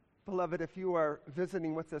Beloved, if you are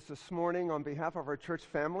visiting with us this morning on behalf of our church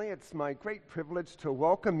family, it's my great privilege to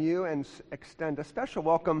welcome you and extend a special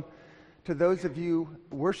welcome to those of you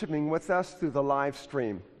worshiping with us through the live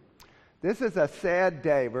stream. This is a sad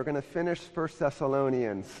day. We're going to finish 1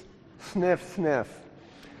 Thessalonians. Sniff, sniff.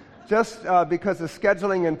 Just because of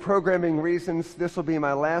scheduling and programming reasons, this will be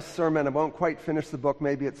my last sermon. I won't quite finish the book.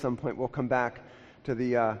 Maybe at some point we'll come back to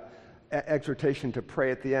the exhortation to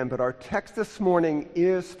pray at the end. But our text this morning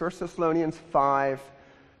is 1 Thessalonians 5,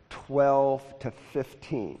 12 to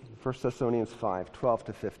 15. 1 Thessalonians 5, 12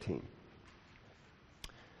 to 15.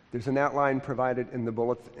 There's an outline provided in the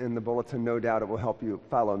bulletin. No doubt it will help you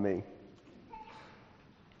follow me.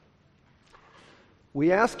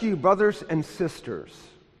 We ask you, brothers and sisters,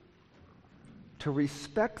 to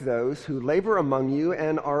respect those who labor among you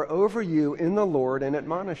and are over you in the Lord and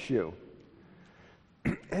admonish you,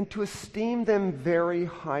 and to esteem them very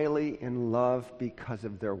highly in love because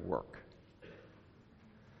of their work.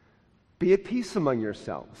 Be at peace among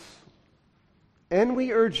yourselves. And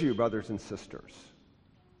we urge you, brothers and sisters,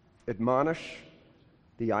 admonish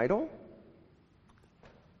the idle,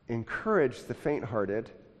 encourage the faint-hearted,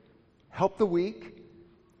 help the weak,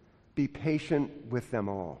 be patient with them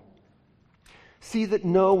all. See that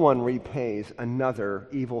no one repays another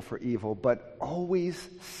evil for evil, but always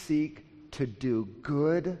seek to do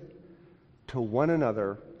good to one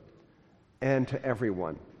another and to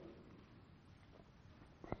everyone.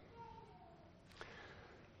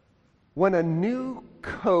 When a new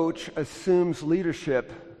coach assumes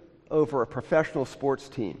leadership over a professional sports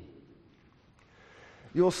team,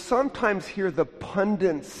 you'll sometimes hear the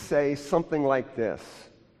pundits say something like this: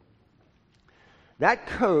 that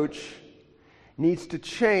coach needs to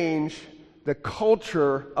change the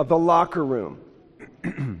culture of the locker room.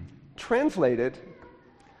 Translated,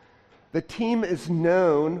 the team is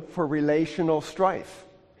known for relational strife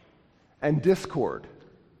and discord.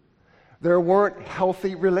 There weren't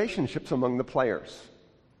healthy relationships among the players.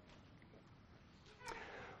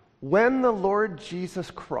 When the Lord Jesus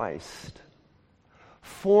Christ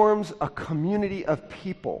forms a community of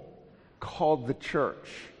people called the church,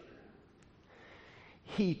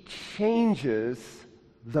 he changes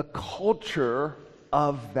the culture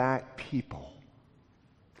of that people.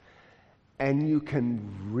 And you can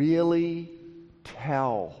really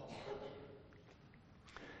tell.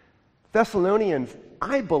 Thessalonians,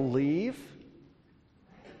 I believe,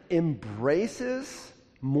 embraces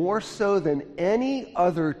more so than any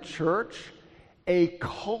other church a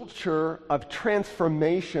culture of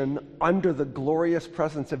transformation under the glorious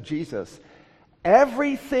presence of Jesus.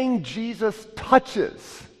 Everything Jesus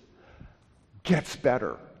touches gets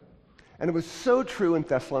better. And it was so true in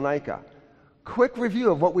Thessalonica. Quick review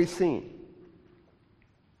of what we've seen.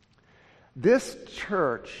 This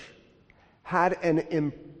church had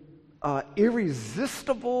an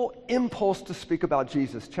irresistible impulse to speak about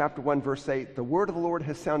Jesus. Chapter 1, verse 8, the word of the Lord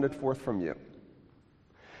has sounded forth from you.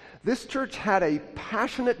 This church had a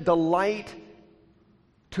passionate delight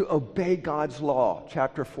to obey God's law.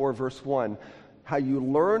 Chapter 4, verse 1, how you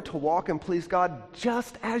learn to walk and please God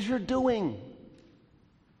just as you're doing.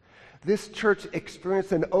 This church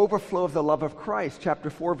experienced an overflow of the love of Christ. Chapter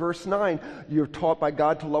 4, verse 9, you're taught by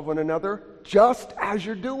God to love one another just as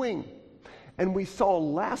you're doing. And we saw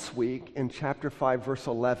last week in chapter 5, verse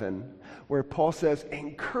 11, where Paul says,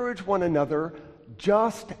 encourage one another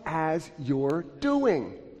just as you're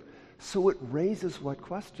doing. So it raises what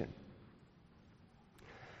question?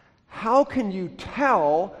 How can you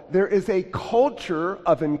tell there is a culture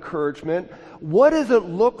of encouragement? What does it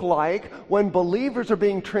look like when believers are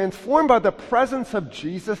being transformed by the presence of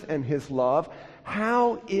Jesus and his love?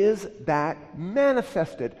 How is that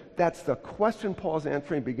manifested? That's the question Paul's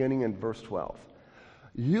answering beginning in verse 12.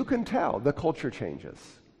 You can tell the culture changes.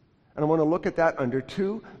 And I want to look at that under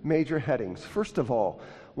two major headings. First of all,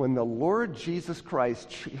 when the Lord Jesus Christ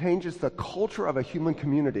changes the culture of a human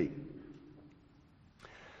community,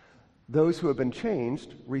 those who have been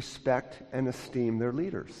changed respect and esteem their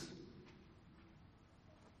leaders.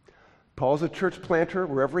 Paul's a church planter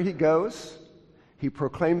wherever he goes. He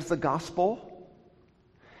proclaims the gospel.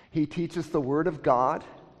 He teaches the word of God.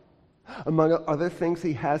 Among other things,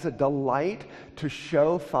 he has a delight to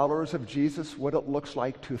show followers of Jesus what it looks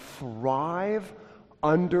like to thrive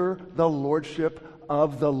under the lordship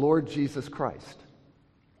of the Lord Jesus Christ.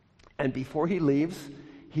 And before he leaves,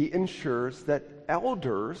 he ensures that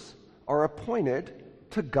elders are appointed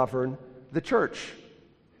to govern the church.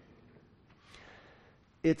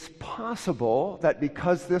 It's possible that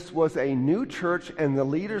because this was a new church and the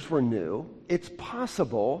leaders were new, it's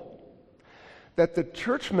possible that the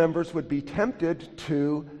church members would be tempted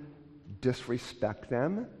to disrespect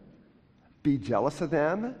them be jealous of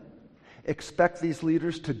them, expect these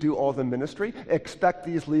leaders to do all the ministry, expect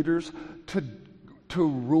these leaders to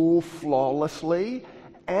rule flawlessly,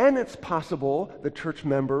 and it's possible the church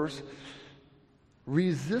members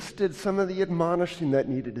resisted some of the admonishing that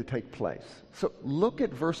needed to take place. So look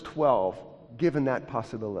at verse 12, given that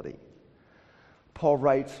possibility. Paul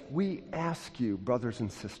writes, "We ask you, brothers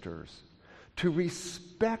and sisters, to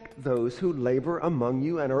respect those who labor among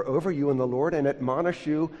you and are over you in the Lord and admonish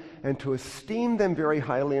you, and to esteem them very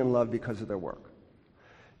highly in love because of their work."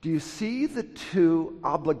 Do you see the two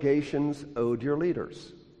obligations owed to your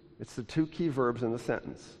leaders? It's the two key verbs in the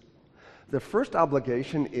sentence. The first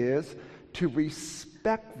obligation is to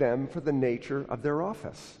respect them for the nature of their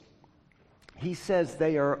office. He says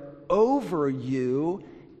they are over you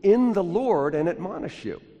in the Lord and admonish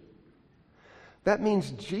you. That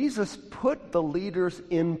means Jesus put the leaders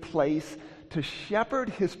in place to shepherd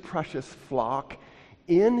his precious flock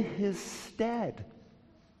in his stead.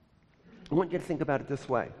 I want you to think about it this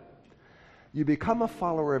way. You become a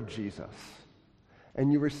follower of Jesus,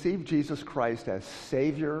 and you receive Jesus Christ as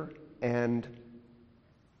Savior and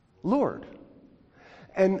Lord.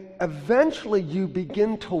 And eventually you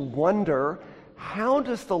begin to wonder, how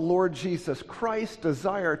does the Lord Jesus Christ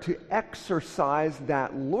desire to exercise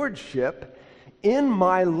that lordship in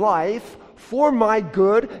my life for my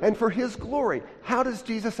good and for his glory? How does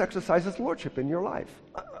Jesus exercise his lordship in your life?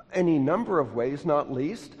 Any number of ways, not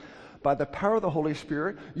least by the power of the Holy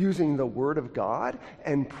Spirit, using the Word of God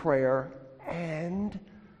and prayer, and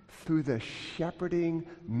through the shepherding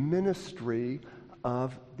ministry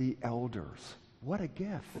of the elders. What a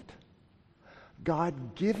gift.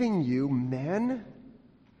 God giving you men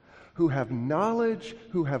who have knowledge,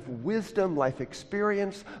 who have wisdom, life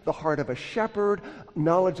experience, the heart of a shepherd,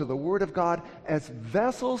 knowledge of the Word of God, as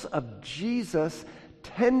vessels of Jesus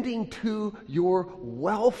tending to your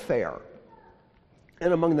welfare.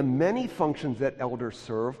 And among the many functions that elders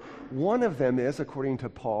serve, one of them is, according to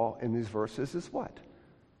Paul in these verses, is what?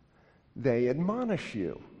 They admonish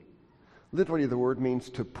you. Literally, the word means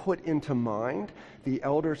to put into mind. The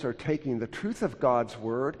elders are taking the truth of God's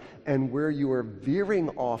word, and where you are veering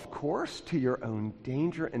off course to your own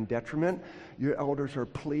danger and detriment, your elders are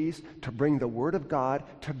pleased to bring the word of God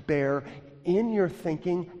to bear in your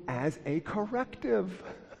thinking as a corrective.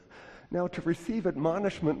 Now, to receive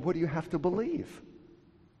admonishment, what do you have to believe?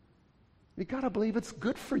 You got to believe it's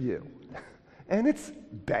good for you. And it's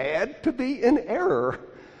bad to be in error.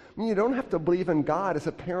 I mean, you don't have to believe in God as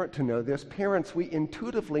a parent to know this. Parents, we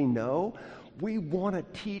intuitively know we want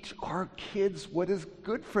to teach our kids what is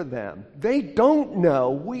good for them. They don't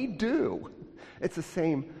know. We do. It's the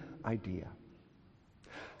same idea.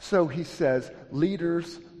 So he says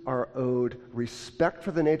leaders are owed respect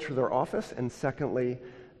for the nature of their office, and secondly,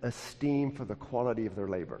 esteem for the quality of their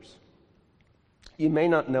labors. You may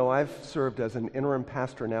not know, I've served as an interim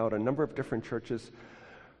pastor now at a number of different churches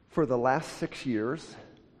for the last 6 years,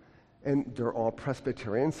 and they're all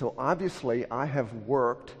Presbyterian, so obviously I have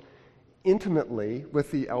worked intimately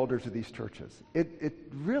with the elders of these churches. It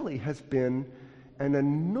really has been an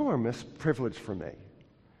enormous privilege for me.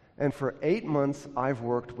 And for 8 months, I've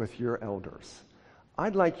worked with your elders.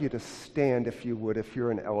 I'd like you to stand, if you would, if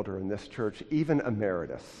you're an elder in this church, even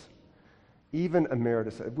emeritus. Even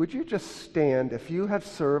emeritus. Would you just stand if you have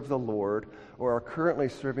served the Lord or are currently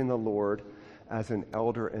serving the Lord as an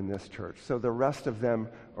elder in this church? So the rest of them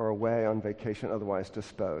are away on vacation, otherwise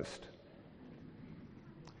disposed.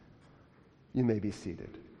 You may be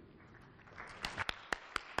seated.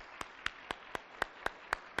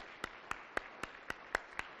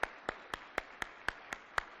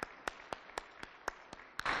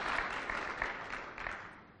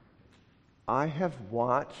 I have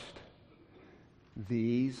watched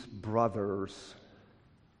these brothers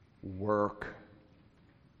work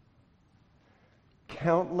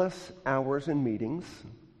countless hours in meetings,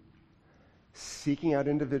 seeking out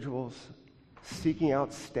individuals, seeking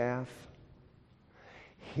out staff,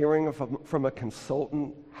 hearing from a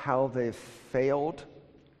consultant how they've failed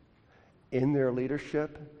in their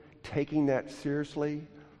leadership, taking that seriously,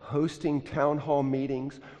 hosting town hall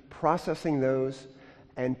meetings, processing those,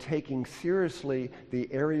 and taking seriously the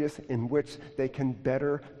areas in which they can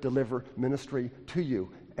better deliver ministry to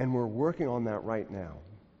you. And we're working on that right now.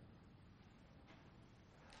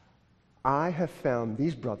 I have found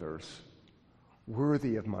these brothers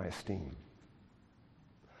worthy of my esteem.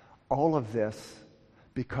 All of this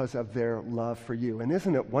because of their love for you. And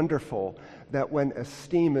isn't it wonderful that when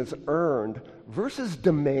esteem is earned versus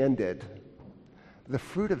demanded, the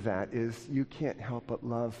fruit of that is you can't help but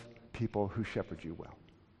love people who shepherd you well.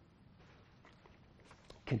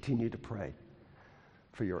 Continue to pray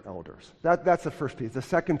for your elders. That's the first piece. The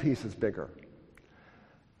second piece is bigger.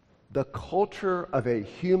 The culture of a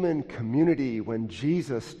human community, when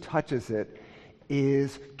Jesus touches it,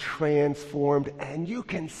 is transformed, and you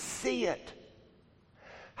can see it.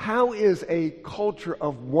 How is a culture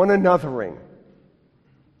of one anothering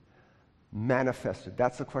manifested?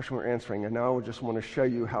 That's the question we're answering. And now I just want to show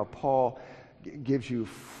you how Paul gives you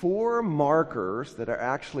 4 markers that are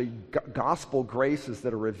actually gospel graces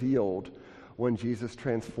that are revealed when Jesus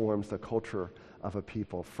transforms the culture of a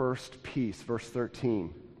people. First piece, verse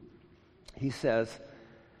 13. He says,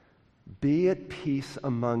 "Be at peace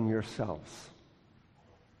among yourselves."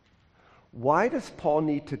 Why does Paul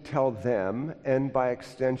need to tell them, and by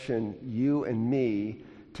extension you and me,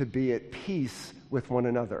 to be at peace with one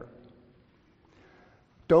another?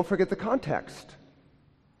 Don't forget the context.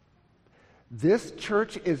 This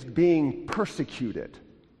church is being persecuted.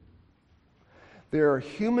 There are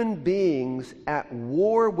human beings at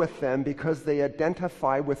war with them because they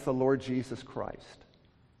identify with the Lord Jesus Christ.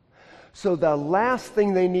 So the last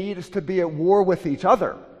thing they need is to be at war with each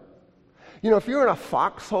other. You know, if you're in a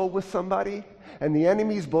foxhole with somebody and the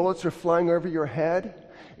enemy's bullets are flying over your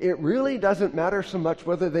head, it really doesn't matter so much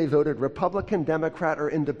whether they voted Republican, Democrat, or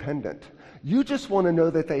Independent. You just want to know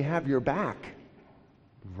that they have your back,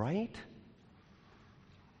 right?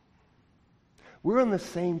 We're on the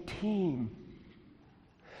same team.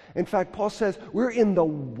 In fact, Paul says we're in the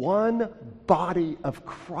one body of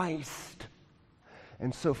Christ.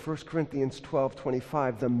 And so 1 Corinthians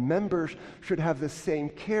 12:25, the members should have the same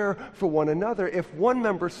care for one another. If one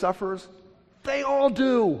member suffers, they all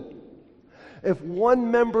do. If one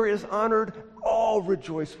member is honored, all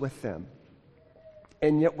rejoice with them.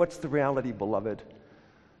 And yet, what's the reality, beloved?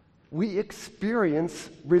 We experience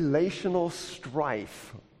relational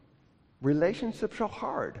strife. Relationships are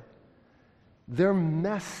hard. They're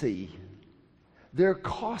messy. They're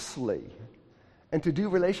costly. And to do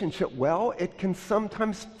relationship well, it can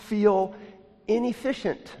sometimes feel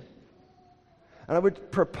inefficient. And I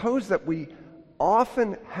would propose that we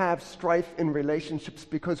often have strife in relationships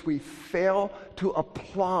because we fail to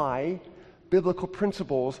apply biblical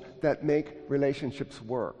principles that make relationships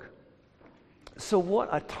work. So what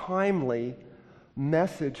a timely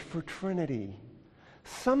message for Trinity.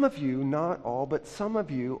 Some of you, not all, but some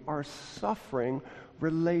of you are suffering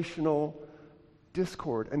relational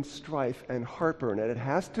discord and strife and heartburn, and it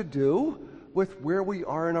has to do with where we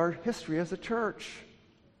are in our history as a church.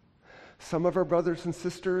 Some of our brothers and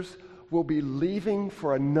sisters will be leaving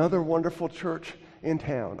for another wonderful church in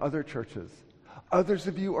town, other churches. Others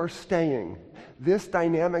of you are staying. This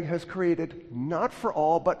dynamic has created, not for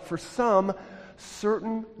all, but for some,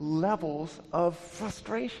 certain levels of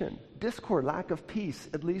frustration, discord, lack of peace,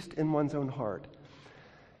 at least in one's own heart.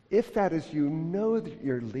 If that is you, know that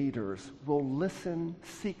your leaders will listen,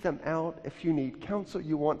 seek them out. If you need counsel,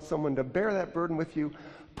 you want someone to bear that burden with you,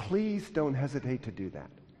 please don't hesitate to do that.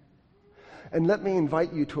 And let me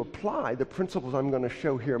invite you to apply the principles I'm going to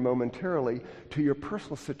show here momentarily to your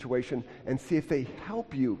personal situation and see if they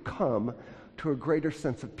help you come to a greater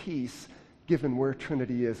sense of peace given where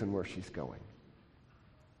Trinity is and where she's going.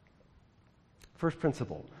 First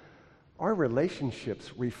principle, our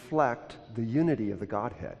relationships reflect the unity of the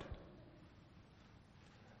Godhead.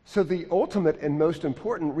 So the ultimate and most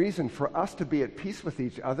important reason for us to be at peace with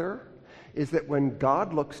each other is that when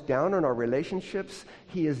God looks down on our relationships,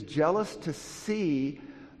 he is jealous to see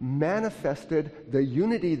manifested the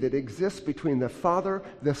unity that exists between the Father,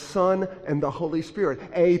 the Son, and the Holy Spirit.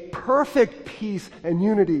 A perfect peace and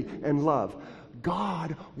unity and love.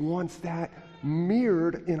 God wants that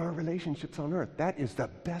mirrored in our relationships on earth. That is the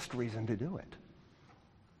best reason to do it.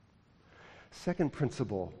 Second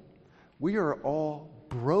principle, we are all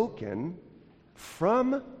broken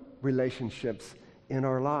from relationships in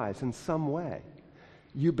our lives in some way.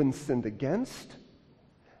 You've been sinned against,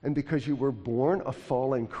 and because you were born a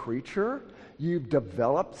fallen creature, you've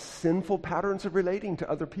developed sinful patterns of relating to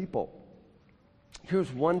other people.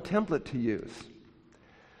 Here's one template to use.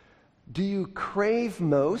 Do you crave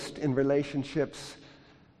most in relationships?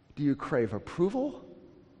 Do you crave approval,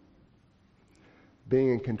 being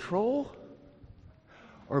in control,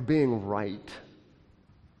 or being right?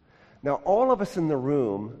 Now, all of us in the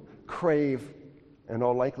room crave, in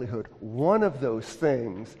all likelihood, one of those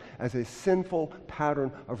things as a sinful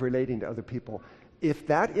pattern of relating to other people. If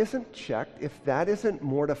that isn't checked, if that isn't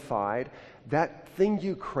mortified, that thing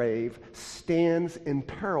you crave stands in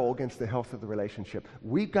peril against the health of the relationship.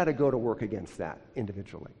 We've got to go to work against that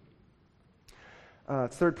individually.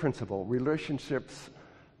 Third principle, relationships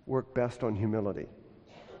work best on humility.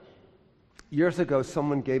 Years ago,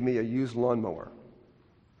 someone gave me a used lawnmower.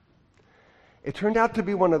 It turned out to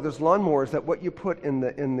be one of those lawnmowers that what you put in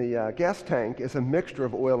the gas tank is a mixture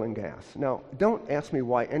of oil and gas. Now, don't ask me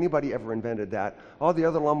why anybody ever invented that. All the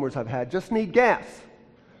other lawnmowers I've had just need gas.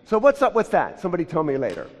 So what's up with that? Somebody told me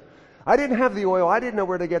later. I didn't have the oil. I didn't know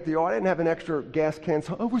where to get the oil. I didn't have an extra gas can.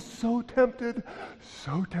 So I was so tempted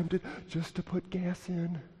just to put gas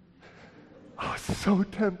in. I was so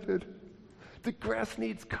tempted. The grass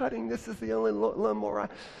needs cutting. This is the only lawnmower.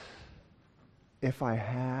 If I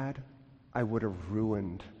had, I would have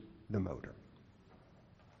ruined the motor.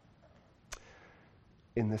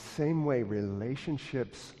 In the same way,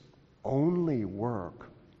 relationships only work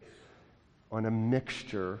on a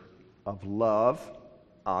mixture of love,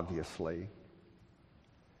 obviously,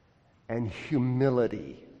 and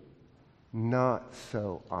humility, not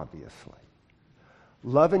so obviously.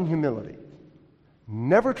 Love and humility.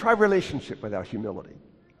 Never try relationship without humility.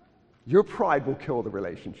 Your pride will kill the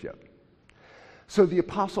relationship. So the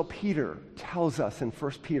Apostle Peter tells us in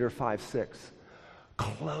 1 Peter 5:6,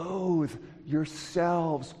 clothe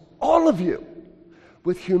yourselves, all of you,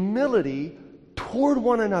 with humility toward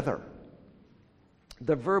one another.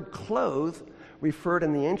 The verb clothe referred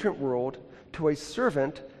in the ancient world to a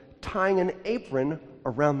servant tying an apron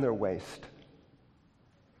around their waist.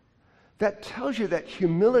 That tells you that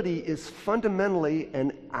humility is fundamentally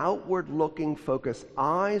an outward-looking focus,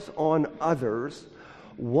 eyes on others,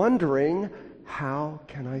 wondering, how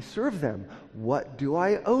can I serve them? What do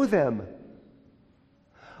I owe them?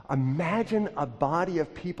 Imagine a body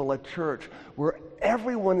of people at church where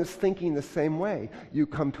everyone is thinking the same way. You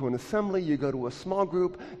come to an assembly, you go to a small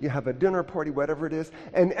group, you have a dinner party, whatever it is,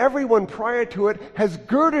 and everyone prior to it has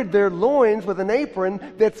girded their loins with an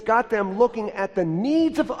apron that's got them looking at the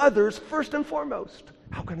needs of others first and foremost.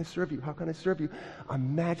 How can I serve you? How can I serve you?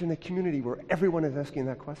 Imagine a community where everyone is asking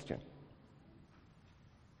that question.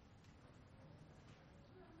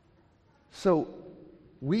 So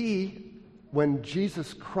when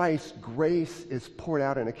Jesus Christ's grace is poured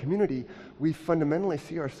out in a community, we fundamentally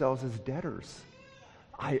see ourselves as debtors.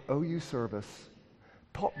 I owe you service.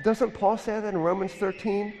 Doesn't Paul say that in Romans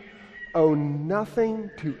 13? Owe nothing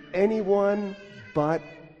to anyone but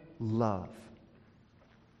love.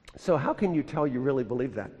 So how can you tell you really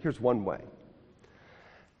believe that? Here's one way.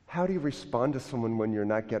 How do you respond to someone when you're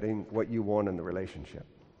not getting what you want in the relationship?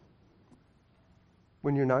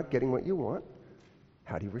 When you're not getting what you want,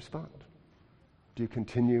 how do you respond? Do you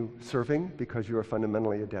continue serving because you are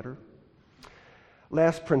fundamentally a debtor?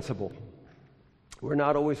 Last principle. We're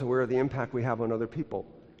not always aware of the impact we have on other people.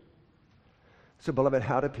 So, beloved,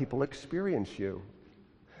 how do people experience you?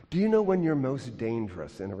 Do you know when you're most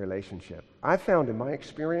dangerous in a relationship? I've found in my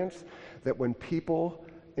experience that when people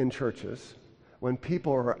in churches, when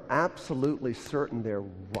people are absolutely certain they're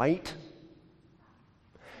right,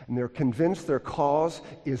 and they're convinced their cause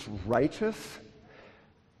is righteous,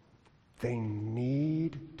 they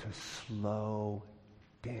need to slow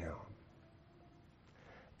down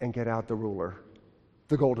and get out the ruler,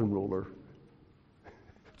 the golden ruler.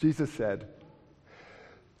 Jesus said,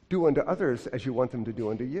 do unto others as you want them to do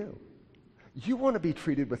unto you. You want to be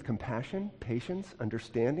treated with compassion, patience,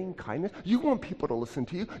 understanding, kindness. You want people to listen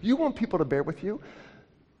to you. You want people to bear with you.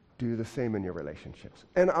 Do the same in your relationships.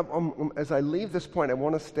 And as I leave this point, I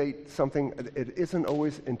want to state something. It isn't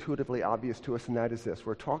always intuitively obvious to us, and that is this.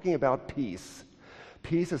 We're talking about peace.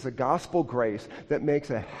 Peace is a gospel grace that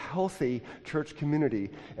makes a healthy church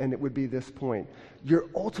community, and it would be this point. You're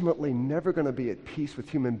ultimately never going to be at peace with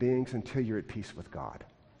human beings until you're at peace with God.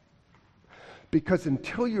 Because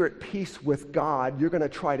until you're at peace with God, you're going to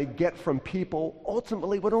try to get from people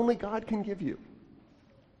ultimately what only God can give you.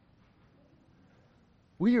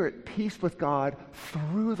 We are at peace with God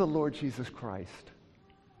through the Lord Jesus Christ.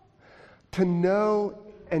 To know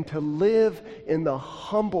and to live in the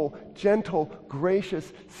humble, gentle,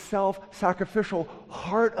 gracious, self-sacrificial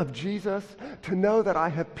heart of Jesus, to know that I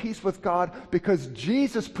have peace with God because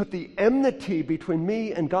Jesus put the enmity between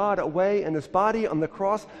me and God away in his body on the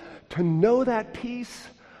cross, to know that peace,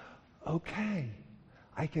 okay,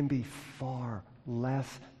 I can be far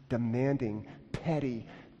less demanding, petty,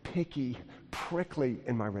 picky, prickly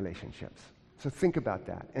in my relationships. So think about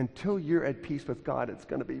that. Until you're at peace with God, it's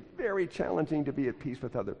going to be very challenging to be at peace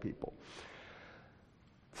with other people.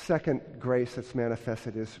 Second grace that's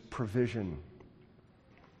manifested is provision.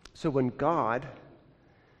 So when God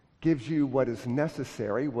gives you what is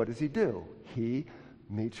necessary, what does he do? He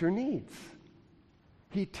meets your needs.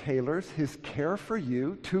 He tailors his care for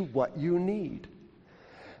you to what you need.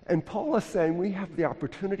 And Paul is saying we have the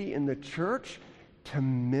opportunity in the church to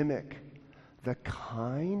mimic the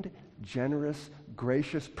kind, generous,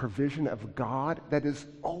 gracious provision of God that is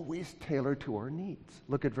always tailored to our needs.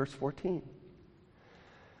 Look at verse 14.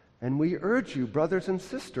 And we urge you, brothers and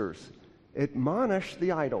sisters, admonish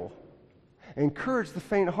the idle, encourage the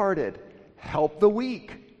faint-hearted, help the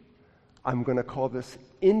weak. I'm going to call this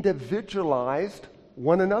individualized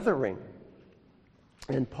one anothering.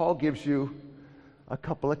 And Paul gives you a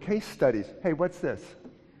couple of case studies. Hey, what's this?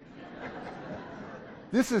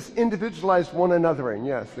 This is individualized one anothering,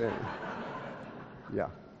 yes. Yeah.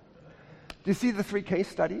 Do you see the 3 case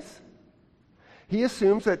studies? He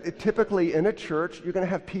assumes that typically in a church, you're going to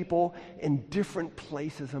have people in different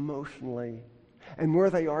places emotionally and where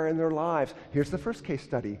they are in their lives. Here's the first case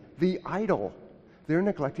study, the idle. They're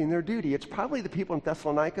neglecting their duty. It's probably the people in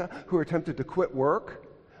Thessalonica who are tempted to quit work,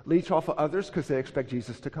 leech off of others because they expect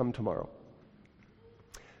Jesus to come tomorrow.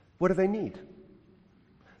 What do they need?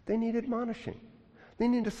 They need admonishing. They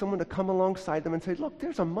need someone to come alongside them and say, look,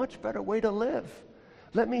 there's a much better way to live.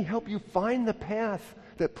 Let me help you find the path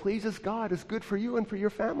that pleases God, is good for you and for your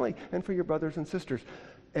family and for your brothers and sisters.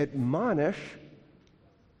 Admonish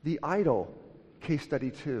the idle. Case study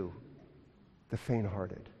 2, the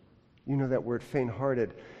faint-hearted. You know that word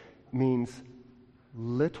faint-hearted means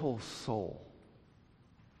little soul.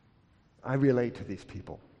 I relate to these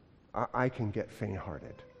people. I can get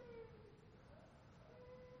faint-hearted.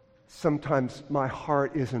 Sometimes my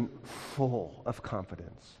heart isn't full of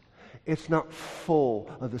confidence. It's not full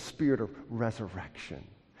of the spirit of resurrection.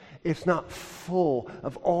 It's not full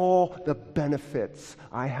of all the benefits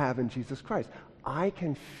I have in Jesus Christ. I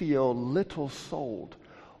can feel little-souled.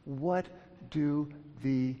 What do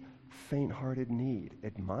the faint-hearted need?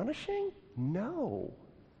 Admonishing? No.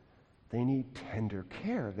 They need tender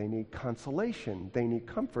care. They need consolation. They need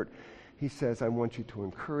comfort. He says, I want you to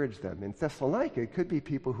encourage them. In Thessalonica, it could be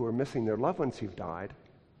people who are missing their loved ones who've died,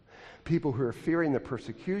 people who are fearing the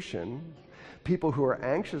persecution, people who are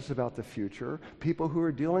anxious about the future, people who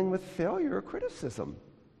are dealing with failure or criticism.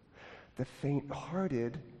 The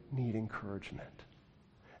faint-hearted need encouragement.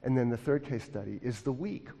 And then the third case study is the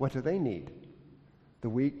weak. What do they need? The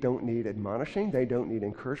weak don't need admonishing. They don't need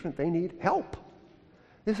encouragement. They need help.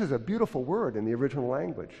 This is a beautiful word in the original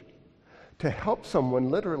language. To help someone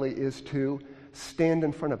literally is to stand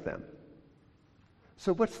in front of them.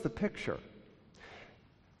 So what's the picture?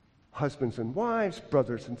 Husbands and wives,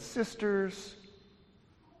 brothers and sisters,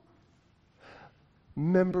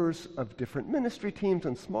 members of different ministry teams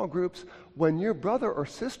and small groups, when your brother or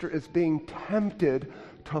sister is being tempted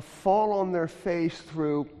to fall on their face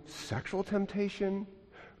through sexual temptation,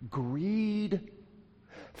 greed,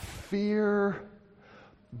 fear,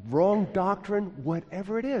 wrong doctrine,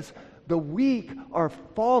 whatever it is, the weak are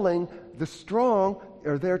falling, the strong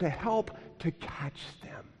are there to help to catch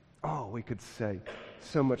them. Oh, we could say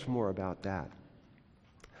so much more about that.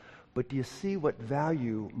 But do you see what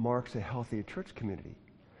value marks a healthy church community?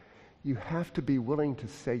 You have to be willing to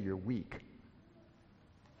say you're weak.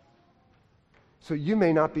 So you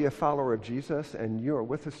may not be a follower of Jesus and you are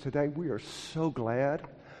with us today. We are so glad.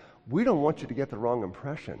 We don't want you to get the wrong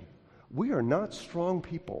impression. We are not strong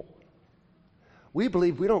people. We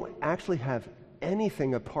believe we don't actually have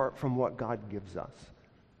anything apart from what God gives us.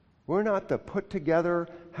 We're not the put-together,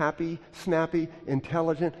 happy, snappy,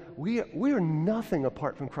 intelligent. We are nothing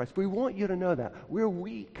apart from Christ. We want you to know that. We're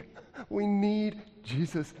weak. We need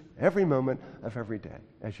Jesus every moment of every day,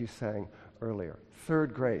 as you sang earlier.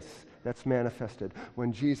 Third grace that's manifested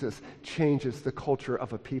when Jesus changes the culture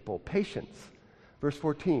of a people. Patience. Verse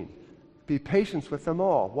 14. Be patient with them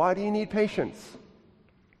all. Why do you need patience?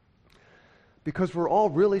 Because we're all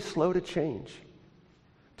really slow to change.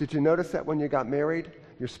 Did you notice that when you got married,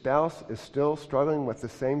 your spouse is still struggling with the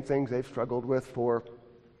same things they've struggled with for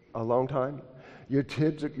a long time? Your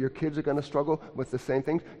kids are going to struggle with the same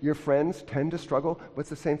things. Your friends tend to struggle with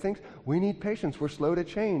the same things. We need patience. We're slow to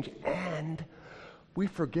change. And we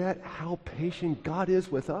forget how patient God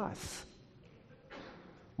is with us.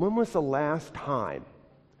 When was the last time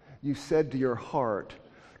you said to your heart,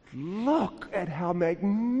 look at how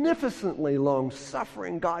magnificently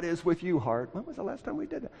long-suffering God is with you, heart? When was the last time we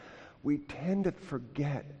did that? We tend to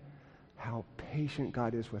forget how patient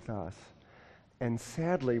God is with us. And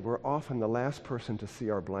sadly, we're often the last person to see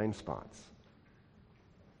our blind spots.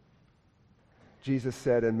 Jesus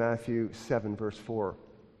said in Matthew 7, verse 4,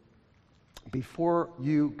 before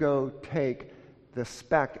you go take the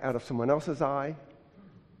speck out of someone else's eye,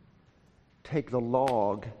 take the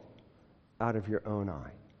log out of your own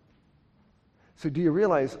eye. So do you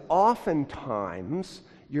realize oftentimes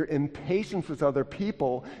your impatience with other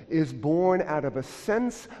people is born out of a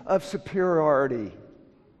sense of superiority?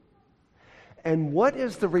 And what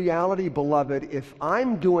is the reality, beloved, if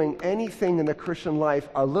I'm doing anything in the Christian life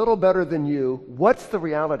a little better than you, what's the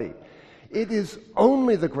reality? It is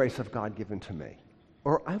only the grace of God given to me.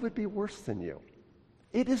 or I would be worse than you.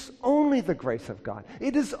 It is only the grace of God.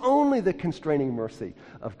 It is only the constraining mercy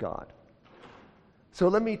of God. So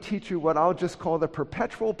let me teach you what I'll just call the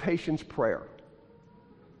perpetual patience prayer.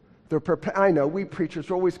 I know, we preachers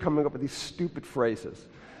are always coming up with these stupid phrases.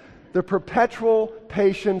 The perpetual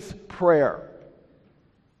patience prayer.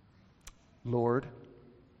 Lord,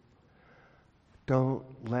 don't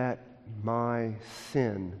let my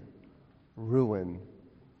sin ruin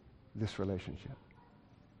this relationship.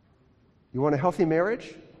 You want a healthy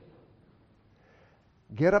marriage?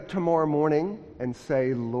 Get up tomorrow morning and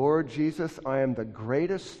say, Lord Jesus, I am the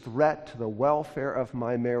greatest threat to the welfare of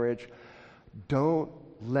my marriage. Don't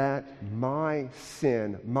let my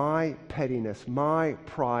sin, my pettiness, my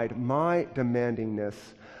pride, my demandingness,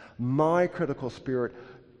 my critical spirit,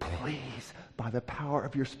 please, by the power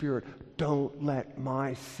of your Spirit, don't let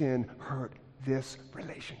my sin hurt this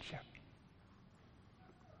relationship.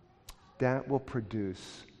 That will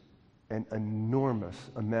produce an enormous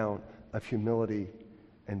amount of humility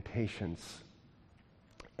and patience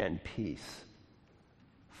and peace.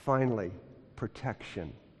 Finally,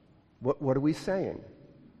 protection. What are we saying?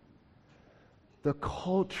 The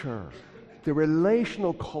culture, the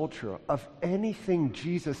relational culture of anything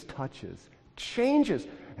Jesus touches changes,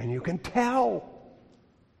 and you can tell.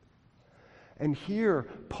 And here,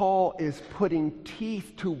 Paul is putting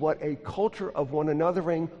teeth to what a culture of one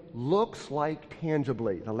anothering looks like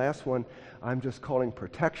tangibly. The last one I'm just calling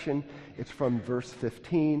protection. It's from verse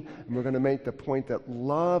 15, and we're going to make the point that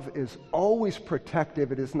love is always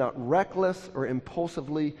protective. It is not reckless or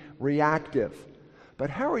impulsively reactive. But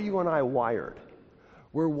how are you and I wired?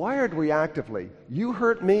 We're wired reactively. You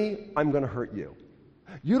hurt me, I'm going to hurt you.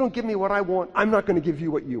 You don't give me what I want, I'm not going to give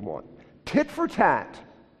you what you want. Tit for tat.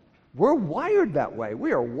 We're wired that way.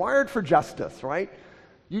 We are wired for justice, right?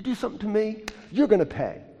 You do something to me, you're going to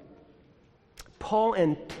pay. Paul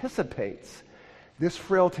anticipates this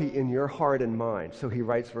frailty in your heart and mind. So he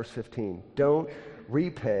writes, verse 15, don't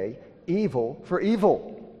repay evil for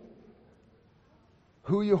evil.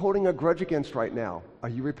 Who are you holding a grudge against right now? Are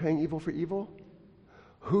you repaying evil for evil?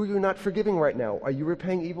 Who are you not forgiving right now? Are you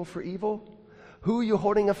repaying evil for evil? Who are you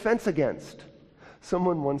holding offense against?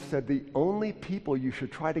 Someone once said, the only people you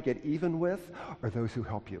should try to get even with are those who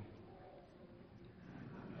help you.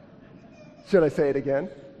 Should I say it again?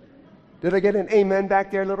 Did I get an amen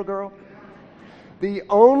back there, little girl? The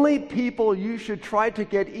only people you should try to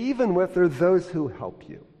get even with are those who help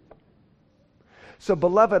you. So,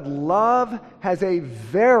 beloved, love has a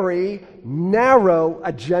very narrow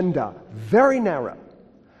agenda. Very narrow.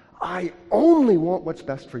 I only want what's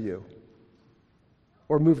best for you.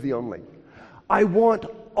 Or move the only. I want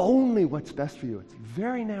only what's best for you. It's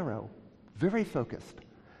very narrow, very focused.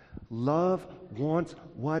 Love wants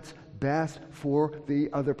what's best for the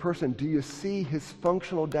other person. Do you see his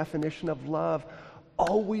functional definition of love?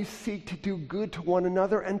 Always seek to do good to one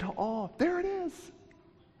another and to all. There it is.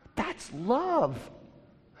 That's love.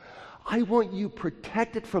 I want you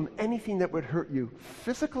protected from anything that would hurt you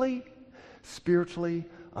physically, spiritually,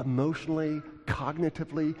 emotionally,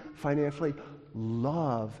 cognitively, financially.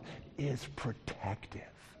 Love is protective.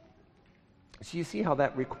 So you see how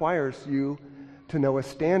that requires you to know a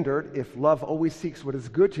standard. If love always seeks what is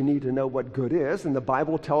good, you need to know what good is, and the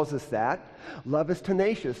Bible tells us that. Love is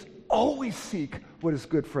tenacious. Always seek what is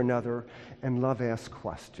good for another, and love asks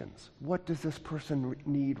questions. What does this person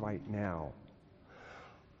need right now?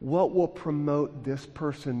 What will promote this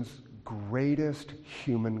person's greatest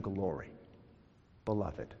human glory?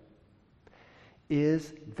 Beloved,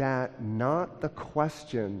 is that not the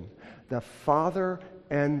question the Father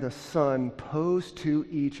and the Son pose to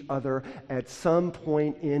each other at some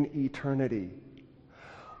point in eternity?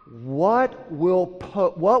 What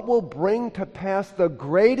will bring to pass the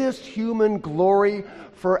greatest human glory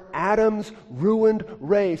for Adam's ruined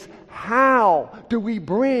race? How do we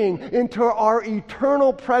bring into our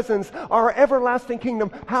eternal presence, our everlasting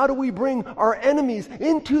kingdom, how do we bring our enemies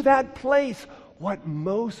into that place? What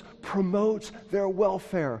most promotes their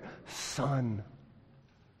welfare? Son.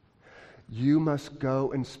 You must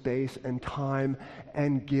go in space and time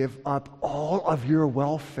and give up all of your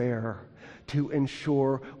welfare to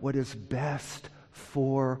ensure what is best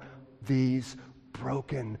for these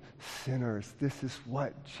broken sinners. This is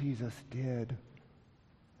what Jesus did.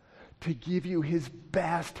 To give you his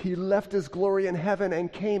best, he left his glory in heaven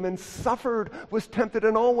and came and suffered, was tempted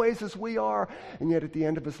in all ways as we are. And yet at the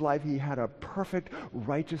end of his life, he had a perfect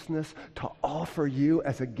righteousness to offer you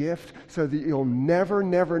as a gift so that you'll never,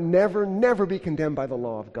 never, never, never be condemned by the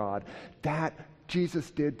law of God. That Jesus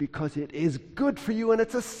did because it is good for you and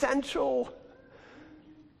it's essential.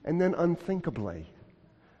 And then unthinkably,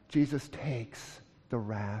 Jesus takes the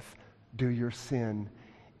wrath due your sin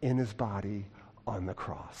in his body on the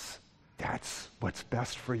cross. That's what's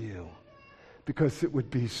best for you, because it would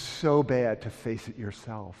be so bad to face it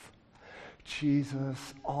yourself.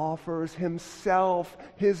 Jesus offers himself,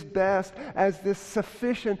 his best, as this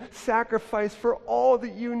sufficient sacrifice for all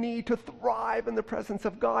that you need to thrive in the presence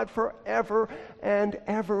of God forever and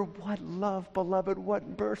ever. What love, beloved,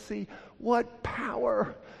 what mercy, what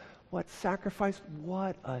power, what sacrifice,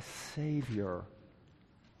 what a Savior.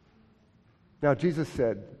 Now, Jesus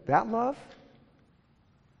said, that love,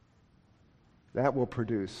 that will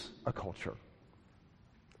produce a culture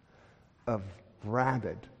of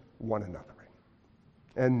rabid one another.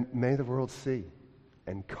 And may the world see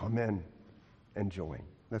and come in and join.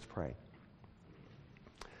 Let's pray.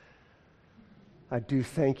 I do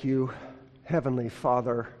thank you, Heavenly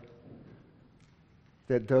Father,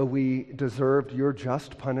 that though we deserved your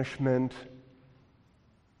just punishment,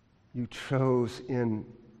 you chose in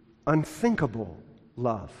unthinkable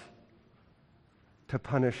love to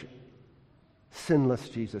punish sinless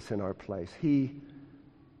Jesus in our place. He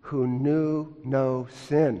who knew no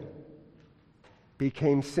sin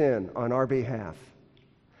became sin on our behalf,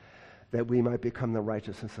 that we might become the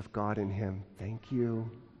righteousness of God in him. Thank you.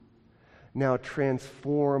 Now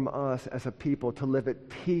transform us as a people to live at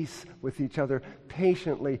peace with each other,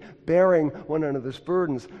 patiently bearing one another's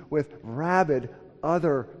burdens with rabid,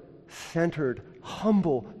 other-centered,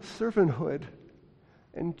 humble servanthood.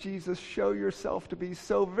 And Jesus, show yourself to be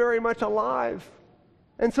so very much alive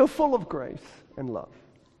and so full of grace and love.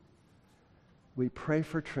 We pray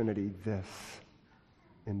for Trinity this.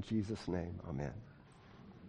 In Jesus' name, amen.